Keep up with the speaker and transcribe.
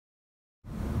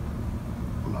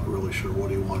really sure what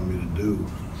he wanted me to do.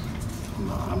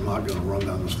 I'm not going to run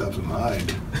down the steps and hide.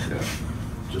 Yeah.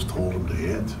 Just told him to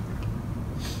hit.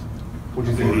 What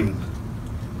do you think?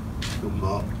 It was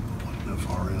up, wasn't that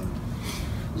far in.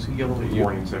 Was he yelling at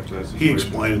warnings after that situation? He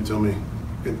explained it to me.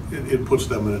 It puts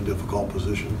them in a difficult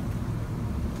position.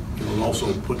 You know, it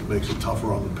also makes it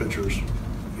tougher on the pitchers.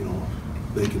 You know,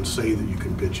 they can say that you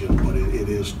can pitch in, but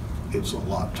it's a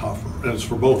lot tougher. And it's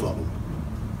for both of them.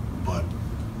 But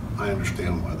I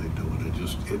understand why they do it.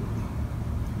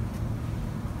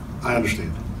 I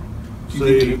understand.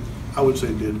 I would say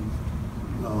did.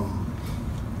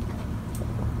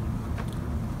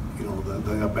 You know,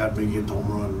 that bat big hit home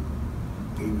run,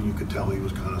 you could tell he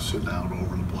was kind of sitting out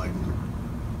over the plate. And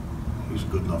he's a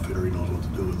good enough hitter, he knows what to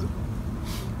do with it.